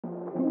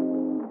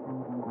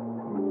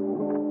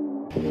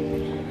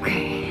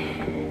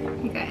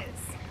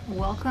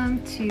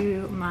welcome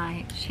to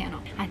my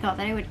channel. I thought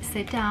that I would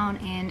sit down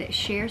and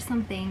share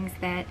some things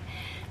that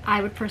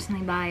I would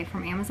personally buy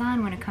from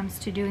Amazon when it comes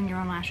to doing your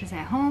own lashes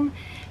at home.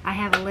 I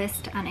have a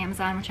list on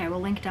Amazon, which I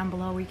will link down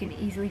below, where you can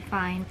easily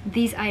find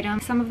these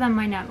items. Some of them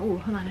might not. Oh,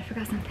 hold on, I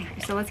forgot something.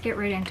 So let's get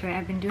right into it.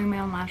 I've been doing my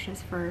own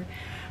lashes for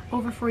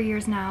over 4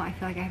 years now. I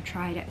feel like I've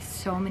tried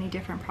so many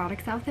different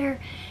products out there,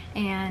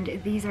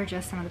 and these are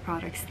just some of the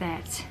products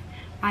that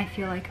I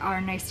feel like are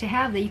nice to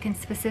have that you can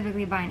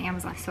specifically buy on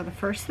Amazon. So the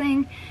first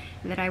thing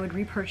that I would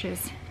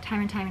repurchase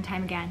time and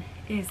time again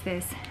is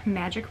this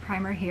magic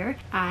primer here.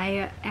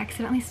 I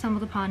accidentally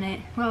stumbled upon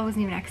it. Well, it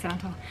wasn't even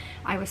accidental.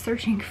 I was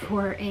searching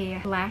for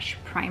a lash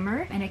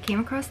primer and I came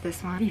across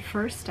this one. The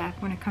first step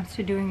when it comes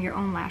to doing your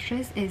own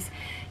lashes is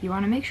you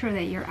want to make sure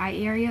that your eye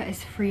area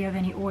is free of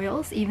any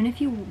oils, even if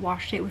you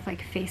washed it with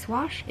like face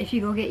wash. If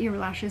you go get your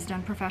lashes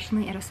done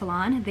professionally at a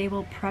salon, they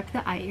will prep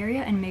the eye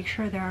area and make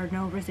sure there are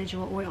no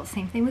residual oils.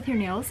 Same thing with your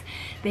nails.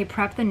 They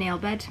prep the nail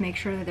bed to make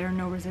sure that there are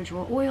no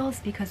residual oils,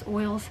 because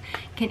oils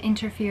can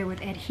interfere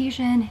with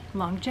adhesion,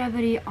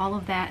 longevity, all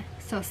of that.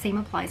 So same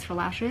applies for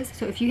lashes.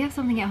 So if you have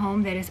something at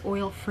home that is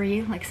oil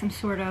free, like some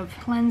sort of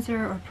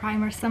cleanser or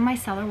primer, some of my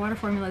cellar water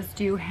formulas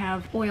do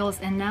have oils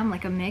in them,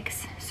 like a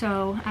mix.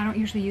 So I don't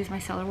usually use my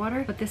cellar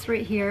water, but this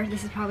right here,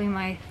 this is probably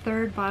my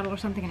third bottle or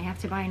something, and I have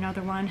to buy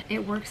another one.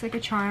 It works like a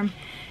charm.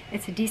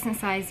 It's a decent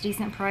size,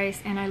 decent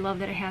price, and I love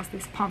that it has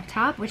this pump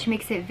top, which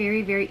makes it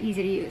very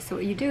easy to use. So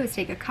what you do is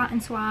take a cotton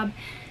swab,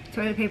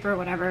 toilet paper,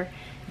 whatever,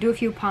 do a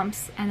few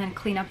pumps, and then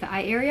clean up the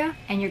eye area,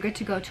 and you're good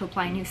to go to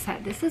apply a new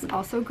set. This is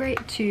also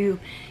great to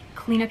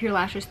clean up your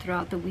lashes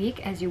throughout the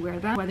week as you wear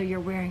them, whether you're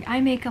wearing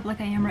eye makeup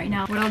like I am right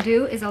now. What I'll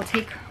do is I'll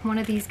take one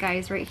of these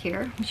guys right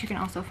here, which you can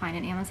also find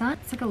on Amazon.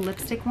 It's like a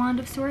lipstick wand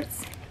of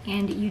sorts,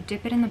 and you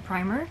dip it in the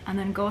primer and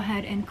then go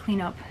ahead and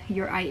clean up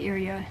your eye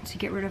area to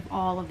get rid of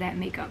all of that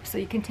makeup. So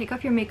you can take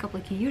off your makeup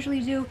like you usually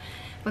do,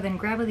 but then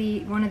grab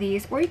one of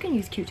these, or you can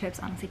use Q-tips.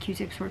 Honestly,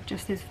 Q-tips work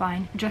just as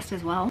fine, just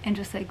as well, and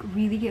just like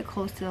really get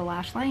close to the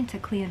lash line to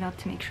clean it up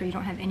to make sure you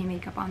don't have any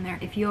makeup on there.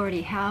 If you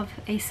already have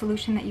a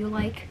solution that you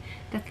like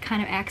that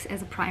kind of acts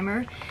as a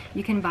primer,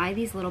 you can buy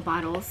these little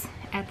bottles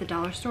at the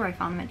dollar store. I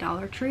found them at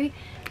Dollar Tree,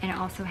 and it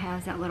also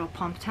has that little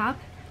pump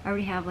top. I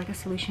already have like a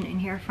solution in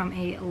here from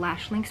a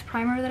Lash Links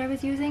primer that I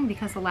was using,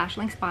 because the Lash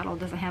Links bottle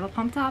doesn't have a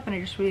pump top, and I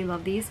just really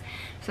love these.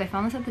 So I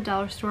found this at the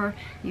dollar store.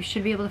 You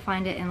should be able to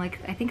find it in like,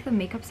 I think the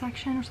makeup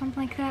section or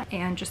something like that,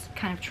 and just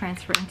kind of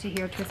transfer into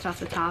here, twist off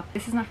the top.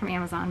 This is not from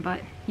Amazon,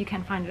 but you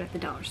can find it at the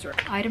dollar store.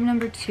 Item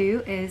number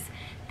 2 is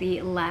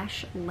the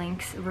Lash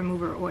Links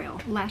Remover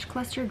Oil. Lash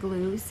cluster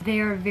glues, they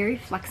are very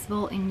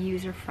flexible and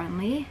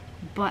user-friendly,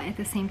 but at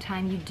the same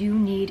time you do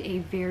need a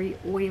very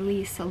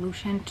oily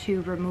solution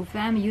to remove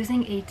them.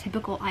 Using a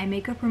typical eye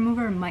makeup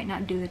remover might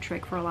not do the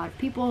trick for a lot of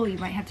people. You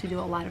might have to do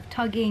a lot of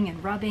tugging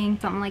and rubbing.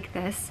 Something like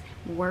this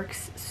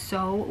works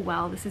so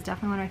well. This is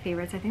definitely one of my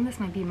favorites. I think this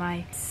might be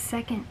my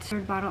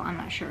third bottle, I'm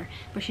not sure,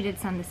 but she did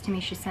send this to me.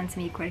 She sends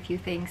me quite a few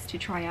things to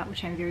try out,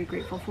 which I'm very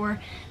grateful for,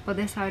 but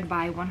this I would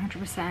buy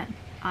 100%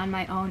 on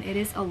my own. It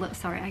is a little,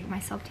 sorry, my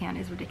self-tan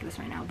is ridiculous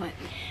right now, but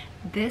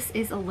this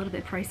is a little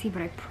bit pricey,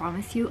 but I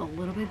promise you a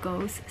little bit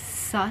goes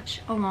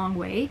such a long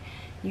way.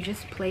 You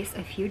just place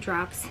a few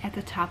drops at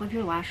the top of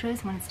your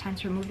lashes when it's time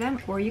to remove them,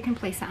 or you can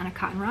place it on a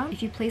cotton round.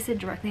 If you place it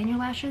directly on your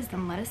lashes,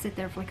 then let it sit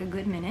there for like a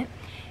good minute.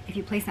 If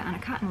you place it on a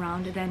cotton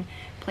round, then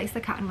place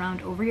the cotton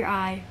round over your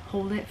eye,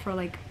 hold it for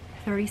like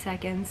 30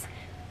 seconds,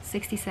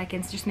 60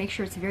 seconds, just make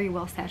sure it's very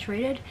well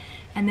saturated,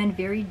 and then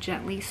very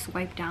gently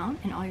swipe down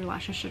and all your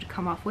lashes should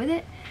come off with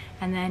it.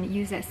 And then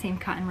use that same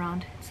cotton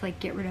round to like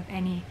get rid of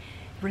any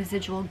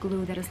residual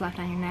glue that is left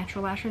on your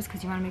natural lashes,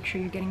 because you want to make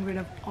sure you're getting rid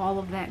of all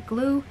of that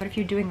glue. But if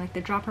you're doing like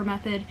the dropper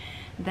method,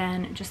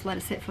 then just let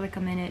it sit for like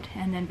a minute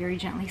and then very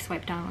gently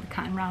swipe down with a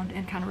cotton round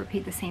and kind of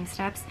repeat the same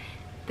steps.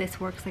 This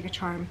works like a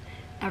charm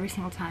every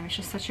single time. It's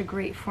just such a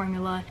great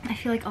formula. I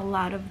feel like a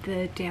lot of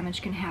the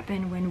damage can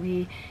happen when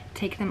we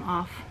take them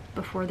off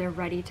before they're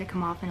ready to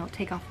come off, and it'll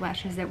take off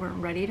lashes that weren't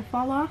ready to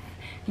fall off.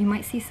 You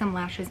might see some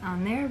lashes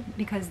on there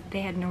because they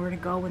had nowhere to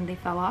go when they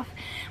fell off,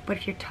 but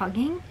if you're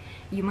tugging,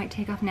 you might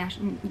take off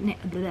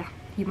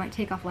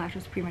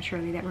lashes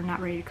prematurely that were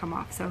not ready to come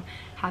off. So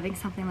having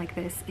something like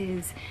this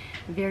is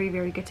very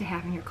good to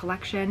have in your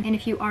collection. And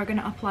if you are going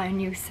to apply a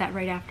new set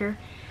right after,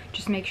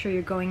 just make sure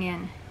you're going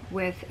in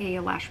with a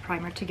lash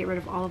primer to get rid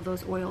of all of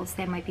those oils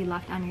that might be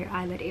left on your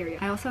eyelid area.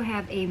 I also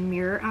have a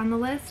mirror on the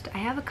list. I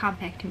have a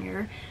compact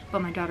mirror,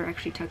 but my daughter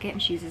actually took it and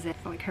she uses it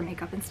for like her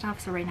makeup and stuff.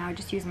 So right now I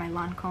just use my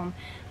Lancome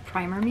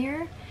primer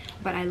mirror.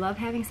 But I love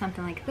having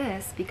something like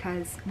this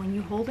because when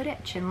you hold it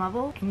at chin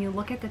level and you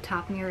look at the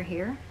top mirror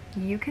here,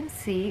 you can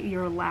see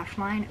your lash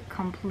line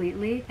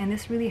completely, and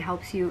this really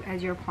helps you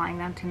as you're applying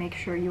them to make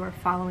sure you are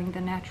following the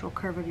natural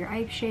curve of your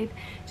eye shape,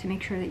 to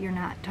make sure that you're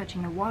not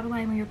touching the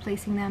waterline when you're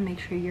placing them, make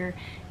sure you're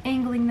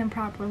angling them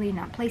properly,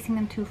 not placing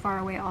them too far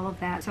away, all of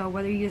that. So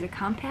whether you use a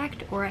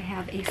compact or I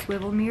have a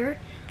swivel mirror,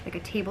 like a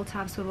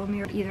tabletop swivel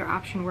mirror, either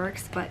option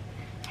works, but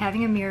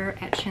having a mirror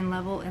at chin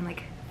level and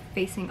like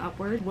facing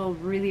upward will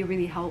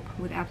really help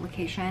with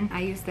application.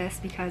 I use this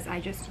because I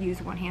just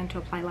use one hand to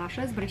apply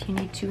lashes, but if you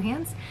need two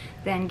hands,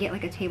 then get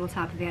like a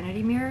tabletop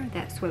vanity mirror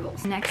that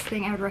swivels. Next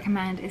thing I would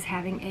recommend is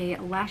having a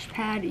lash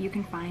pad. You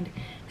can find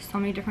so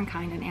many different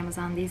kinds on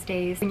Amazon these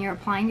days. When you're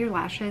applying your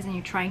lashes and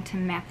you're trying to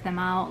map them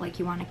out, like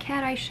you want a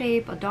cat eye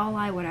shape, a doll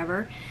eye,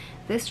 whatever,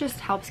 this just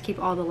helps keep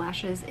all the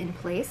lashes in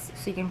place.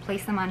 So you can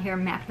place them on here,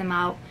 map them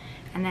out,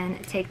 and then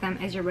take them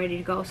as you're ready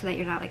to go so that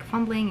you're not like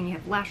fumbling and you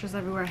have lashes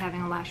everywhere.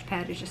 Having a lash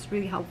pad is just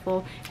really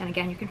helpful. And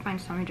again, you can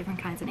find so many different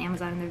kinds on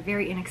Amazon and they're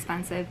very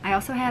inexpensive. I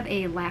also have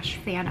a lash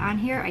fan on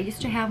here. I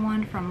used to have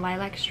one from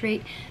Lilac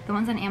Street. The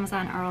ones on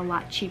Amazon are a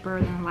lot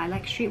cheaper than the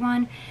Lilac Street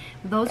one.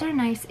 Those are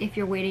nice if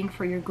you're waiting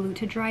for your glue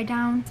to dry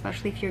down,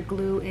 especially if your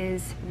glue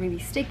is really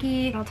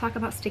sticky. I'll talk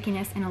about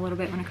stickiness in a little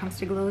bit when it comes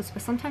to glues,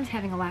 but sometimes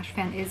having a lash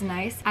fan is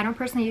nice. I don't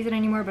personally use it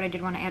anymore, but I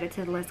did want to add it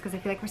to the list because I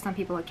feel like for some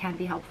people it can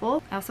be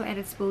helpful. I also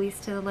added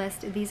spoolies to the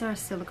list. These are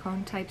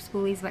silicone type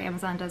spoolies, but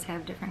Amazon does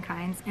have different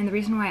kinds. And the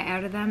reason why I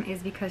added them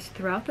is because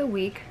throughout the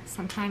week,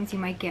 sometimes you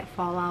might get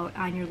fallout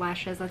on your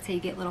lashes. Let's say you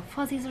get little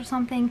fuzzies or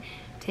something.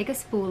 Take a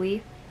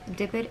spoolie,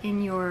 dip it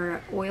in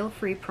your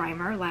oil-free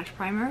primer, lash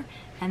primer,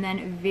 and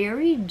then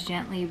very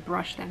gently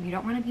brush them. You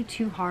don't want to be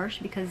too harsh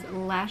because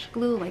lash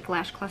glue, like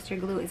lash cluster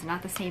glue, is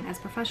not the same as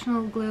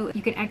professional glue.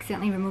 You can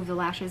accidentally remove the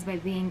lashes by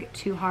being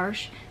too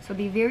harsh. So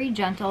be very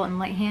gentle and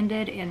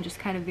light-handed and just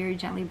kind of very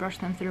gently brush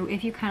them through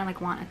if you kind of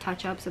like want a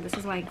touch-up. So this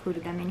is why I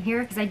included them in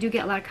here, because I do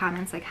get a lot of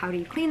comments like, how do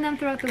you clean them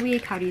throughout the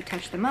week? How do you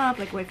touch them up?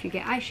 Like, what if you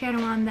get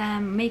eyeshadow on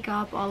them,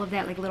 makeup, all of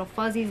that, like little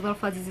fuzzies. Little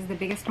fuzzies is the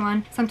biggest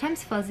one.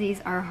 Sometimes fuzzies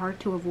are hard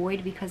to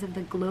avoid because of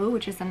the glue,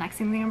 which is the next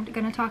thing I'm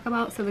going to talk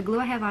about. So the glue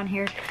I have on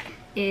here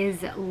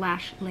is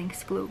Lash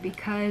Links glue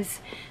because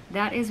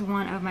that is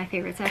one of my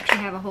favorites. I actually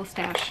have a whole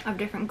stash of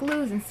different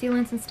glues and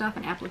sealants and stuff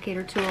and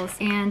applicator tools.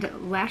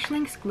 And Lash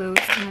Links glue,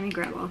 let me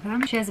grab all of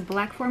them. She has a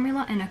black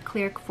formula and a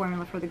clear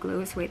formula for the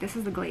glues. Wait, this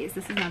is the glaze.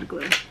 This is not a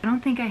glue. I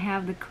don't think I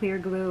have the clear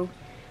glue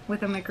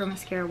with a micro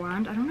mascara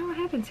wand. I don't know what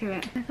happened to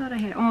it. I thought I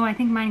had, oh, I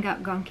think mine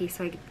got gunky,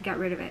 so I got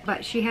rid of it.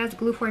 But she has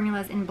glue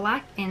formulas in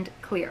black and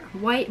clear.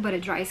 White, but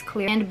it dries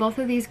clear. And both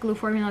of these glue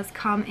formulas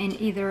come in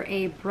either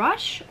a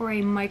brush or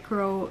a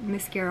micro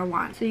mascara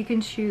wand. So you can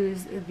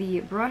choose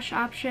the brush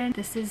option.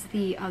 This is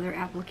the other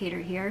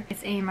applicator here.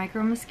 It's a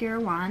micro mascara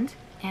wand.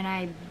 And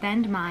I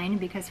bend mine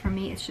because for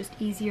me it's just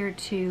easier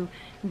to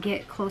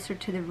get closer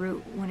to the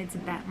root when it's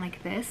bent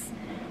like this.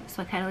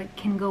 So I kind of like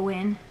can go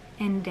in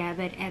and dab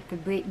it at the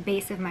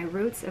base of my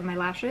roots of my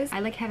lashes.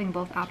 I like having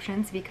both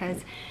options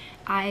because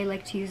I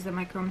like to use the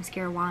micro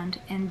mascara wand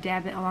and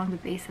dab it along the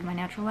base of my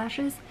natural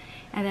lashes,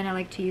 and then I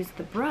like to use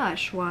the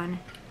brush one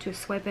to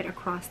swipe it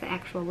across the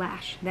actual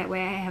lash. That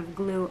way I have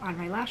glue on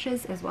my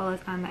lashes as well as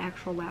on the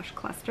actual lash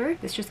cluster.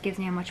 This just gives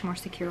me a much more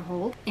secure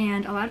hold.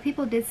 And a lot of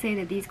people did say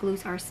that these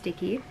glues are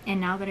sticky,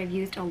 and now that I've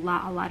used a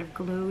lot of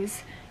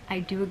glues, I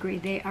do agree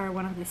they are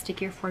one of the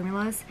stickier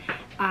formulas.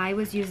 I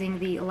was using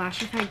the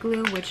Lashify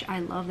glue, which I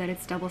love that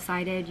it's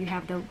double-sided. You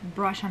have the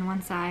brush on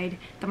one side,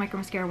 the micro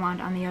mascara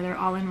wand on the other,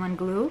 all in one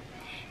glue.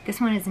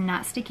 This one is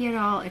not sticky at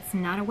all. It's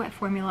not a wet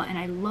formula, and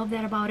I love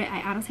that about it.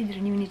 I honestly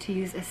didn't even need to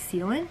use a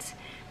sealant.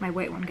 My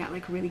white one got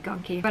like really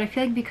gunky, but I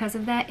feel like because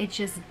of that, it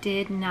just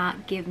did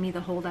not give me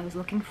the hold I was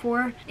looking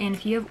for. And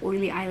if you have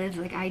oily eyelids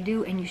like I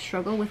do and you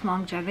struggle with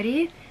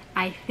longevity,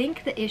 I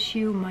think the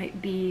issue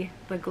might be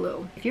the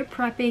glue. If you're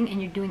prepping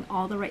and you're doing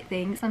all the right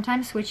things,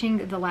 sometimes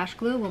switching the lash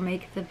glue will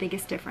make the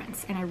biggest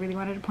difference. And I really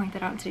wanted to point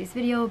that out in today's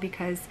video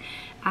because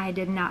I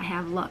did not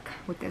have luck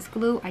with this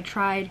glue. I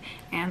tried,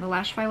 and the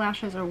Lashify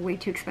lashes are way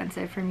too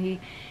expensive for me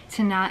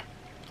to not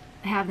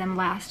have them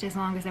last as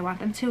long as I want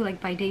them to.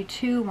 Like by day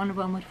 2, one of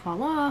them would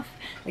fall off.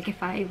 Like if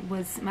my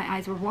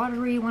eyes were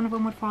watery, one of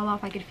them would fall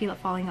off. I could feel it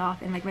falling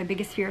off, and like my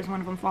biggest fear is one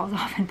of them falls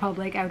off in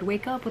public. I would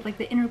wake up with like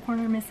the inner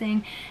corner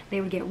missing. They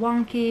would get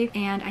wonky,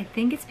 and I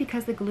think it's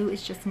because the glue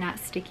is just not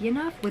sticky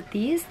enough. With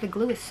these, the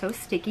glue is so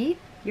sticky,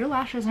 your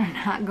lashes are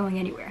not going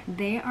anywhere.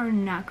 They are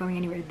not going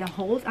anywhere. The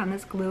hold on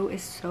this glue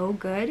is so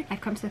good. I've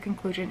come to the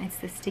conclusion it's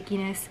the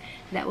stickiness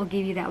that will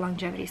give you that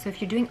longevity. So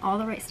if you're doing all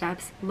the right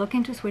steps, look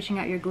into switching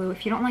out your glue.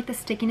 If you don't like the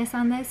stickiness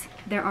on this,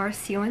 there are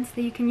sealants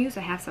that you can use.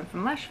 I have some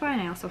from Lashify,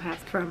 and I also have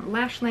from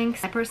Lash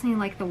Links. I personally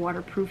like the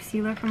waterproof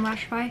sealer from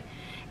Lashify.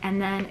 And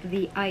then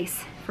the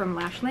ice from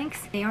Lash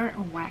Links. They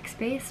aren't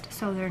wax-based,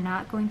 so they're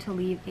not going to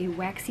leave a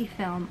waxy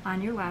film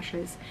on your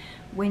lashes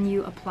when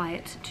you apply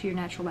it to your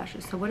natural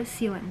lashes. So what a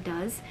sealant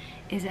does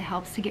is it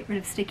helps to get rid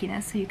of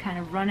stickiness, so you kind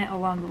of run it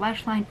along the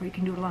lash line, or you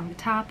can do it along the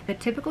top. The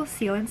typical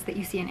sealants that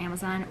you see on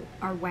Amazon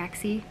are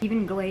waxy.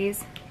 Even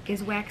glaze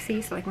is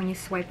waxy, so like when you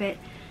swipe it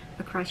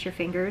across your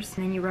fingers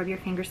and then you rub your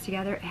fingers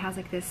together, it has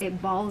like this, it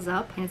balls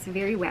up and it's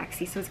very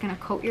waxy, so it's going to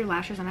coat your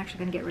lashes. I'm actually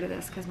going to get rid of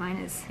this because mine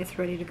it's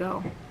ready to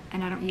go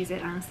and I don't use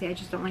it, honestly. I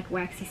just don't like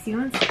waxy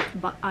sealants.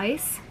 But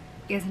ice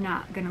is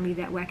not going to leave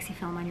that waxy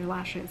film on your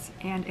lashes,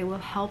 and it will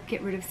help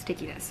get rid of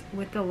stickiness.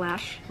 With the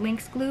Lash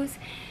Links glues,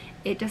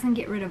 it doesn't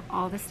get rid of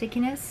all the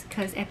stickiness,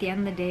 because at the end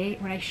of the day,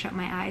 when I shut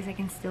my eyes, I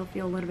can still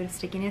feel a little bit of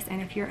stickiness,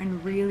 and if you're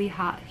in really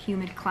hot,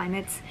 humid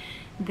climates,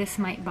 this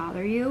might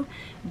bother you.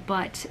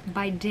 But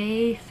by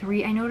day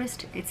 3, I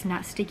noticed it's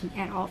not sticky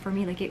at all for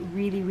me. Like, it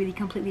really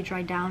completely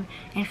dried down,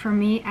 and for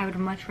me, I would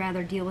much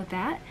rather deal with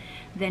that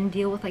than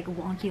deal with like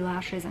wonky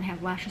lashes and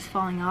have lashes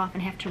falling off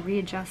and have to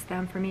readjust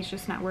them. For me, it's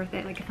just not worth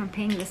it. Like, if I'm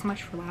paying this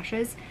much for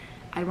lashes,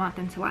 I want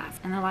them to last.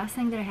 And the last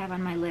thing that I have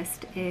on my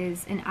list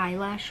is an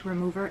eyelash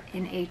remover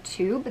in a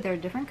tube. There are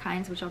different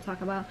kinds, which I'll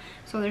talk about.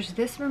 So there's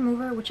this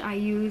remover, which I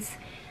use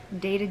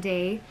day to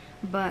day,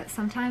 but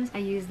sometimes I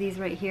use these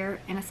right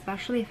here, and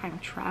especially if I'm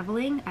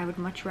traveling, I would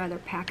much rather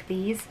pack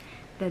these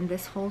than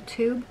this whole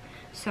tube.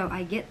 So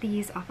I get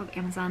these off of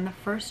Amazon. The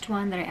first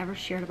one that I ever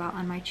shared about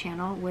on my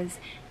channel was,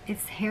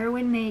 it's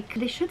Heroin Make.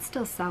 They should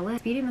still sell it.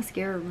 Speedy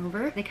Mascara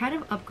Remover. They kind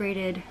of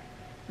upgraded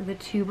the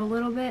tube a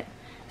little bit.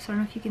 So I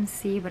don't know if you can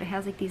see, but it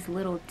has like these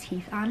little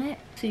teeth on it.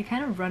 So you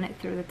kind of run it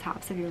through the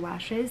tops of your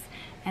lashes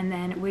and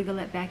then wiggle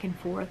it back and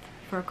forth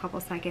for a couple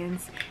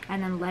seconds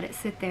and then let it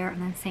sit there,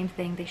 and then same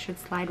thing, they should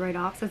slide right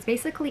off. So it's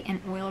basically an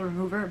oil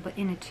remover but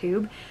in a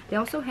tube. They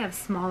also have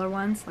smaller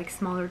ones, like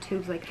smaller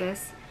tubes like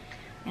this,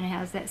 and it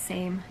has that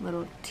same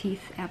little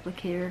teeth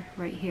applicator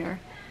right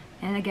here.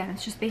 And again,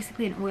 it's just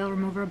basically an oil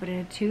remover but in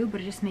a tube, but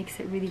it just makes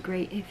it really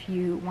great if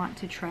you want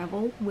to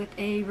travel with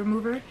a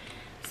remover.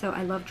 So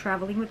I love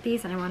traveling with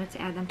these, and I wanted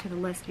to add them to the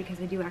list because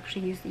I do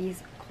actually use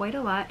these quite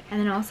a lot. And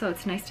then also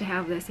it's nice to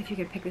have this if you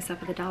can pick this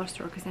up at the dollar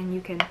store, because then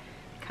you can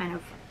kind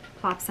of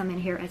plop some in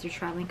here as you're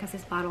traveling, because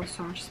this bottle is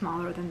so much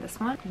smaller than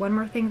this one. One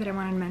more thing that I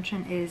wanted to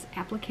mention is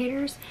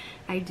applicators.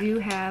 I do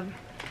have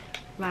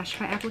lash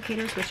try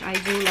applicators, which I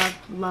do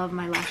love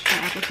my lash try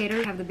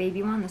applicator. I have the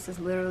baby one. This is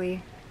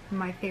literally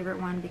my favorite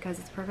one because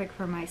it's perfect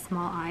for my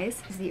small eyes.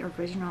 This is the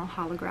original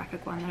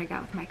holographic one that I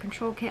got with my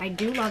control kit. I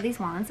do love these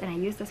wands, and I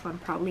use this one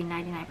probably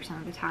 99%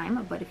 of the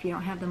time, but if you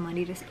don't have the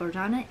money to splurge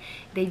on it,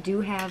 they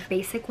do have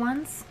basic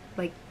ones,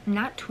 like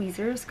not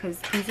tweezers, because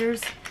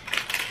tweezers,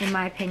 in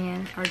my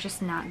opinion, are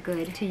just not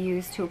good to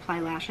use to apply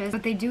lashes,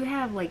 but they do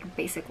have like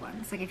basic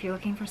ones. Like if you're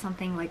looking for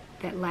something like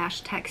that lash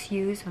techs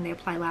use when they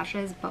apply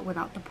lashes but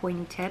without the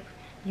pointy tip,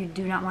 you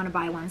do not want to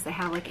buy ones that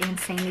have like an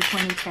insanely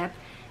pointy tip,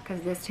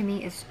 because this to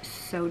me is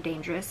so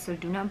dangerous. So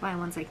do not buy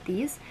ones like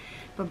these,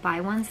 but buy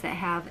ones that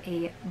have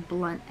a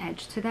blunt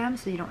edge to them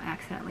so you don't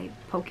accidentally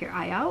poke your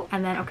eye out.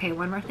 And then, okay,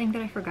 one more thing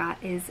that I forgot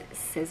is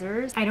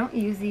scissors. I don't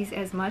use these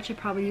as much. I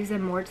probably use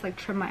them more to like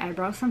trim my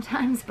eyebrows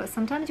sometimes, but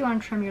sometimes you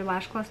want to trim your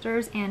lash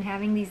clusters, and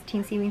having these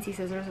teensy weensy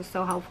scissors is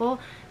so helpful.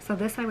 So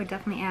this I would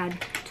definitely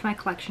add to my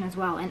collection as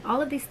well. And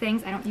all of these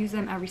things, I don't use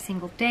them every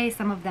single day.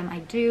 Some of them I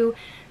do,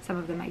 some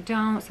of them I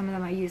don't, some of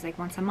them I use like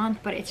once a month,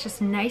 but it's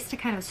just nice to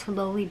kind of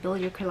slowly build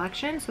your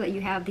collection so that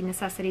you have the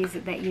necessities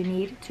that you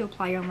need to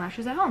apply your own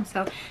lashes at home.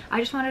 So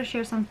I just wanted to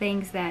share some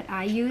things that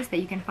I use that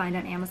you can find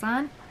on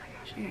Amazon. Oh my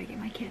gosh, I gotta get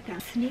my cat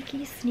down.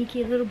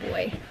 Sneaky little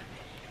boy.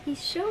 He's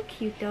so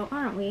cute though,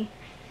 aren't we?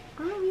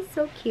 Oh, he's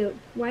so cute.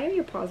 Why are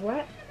your paws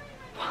wet?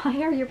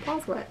 Why are your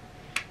paws wet?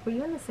 Were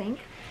you in the sink?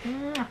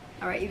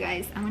 Alright you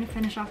guys, I'm going to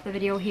finish off the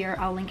video here.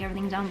 I'll link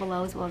everything down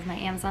below as well as my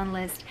Amazon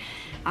list.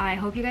 I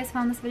hope you guys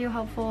found this video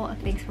helpful.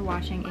 Thanks for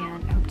watching,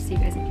 and I hope to see you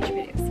guys in future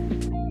videos.